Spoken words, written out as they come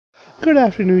Good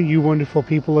afternoon, you wonderful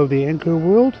people of the Anchor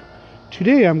world.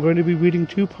 Today I'm going to be reading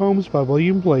two poems by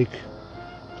William Blake,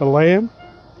 The Lamb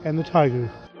and the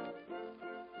Tiger.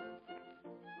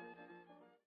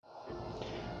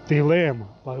 The Lamb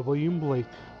by William Blake.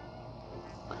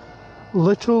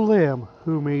 Little lamb,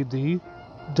 who made thee?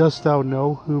 Dost thou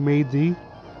know who made thee?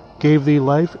 Gave thee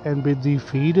life and bid thee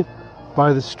feed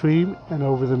by the stream and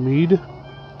over the mead?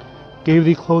 Gave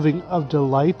thee clothing of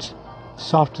delight,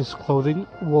 softest clothing,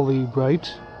 woolly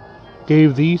bright?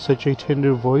 Gave thee such a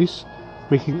tender voice,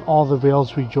 making all the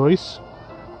vales rejoice?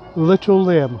 Little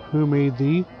lamb, who made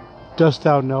thee? Dost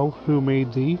thou know who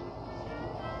made thee?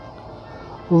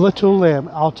 Little lamb,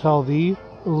 I'll tell thee,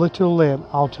 little lamb,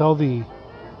 I'll tell thee.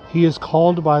 He is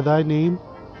called by thy name,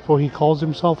 for he calls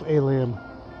himself a lamb.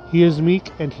 He is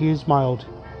meek and he is mild.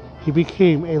 He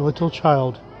became a little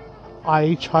child. I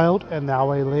a child and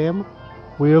thou a lamb.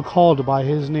 We are called by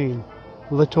his name.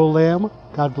 Little lamb,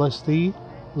 God bless thee.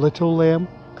 Little lamb,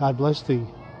 God bless thee.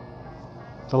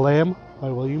 The Lamb by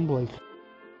William Blake.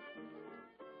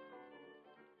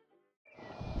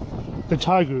 The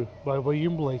Tiger by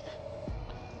William Blake.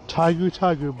 Tiger,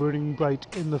 tiger, burning bright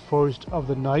in the forest of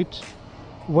the night,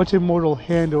 what immortal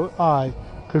hand or eye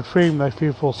could frame thy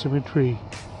fearful symmetry?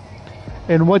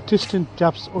 In what distant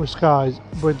depths or skies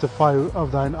burnt the fire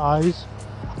of thine eyes?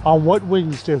 On what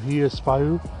wings dare he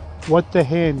aspire? What the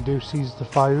hand dare seize the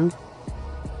fire?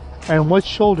 And what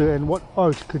shoulder and what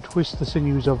art could twist the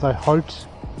sinews of thy heart?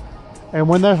 And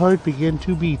when thy heart began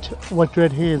to beat, what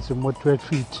dread hands and what dread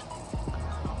feet?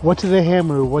 What the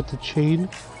hammer, what the chain,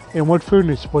 and what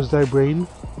furnace was thy brain?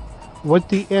 What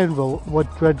the anvil,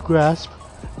 what dread grasp,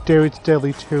 dare its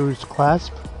deadly terrors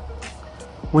clasp?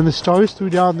 When the stars threw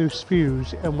down their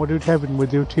spears, and watered heaven with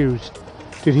their tears,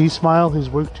 did he smile his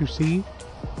work to see?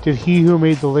 Did he who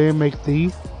made the lamb make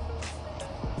thee?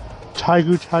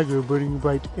 Tiger, tiger, burning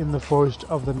bright in the forest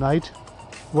of the night,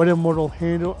 what immortal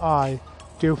hand or eye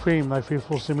dare frame thy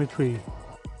fearful symmetry?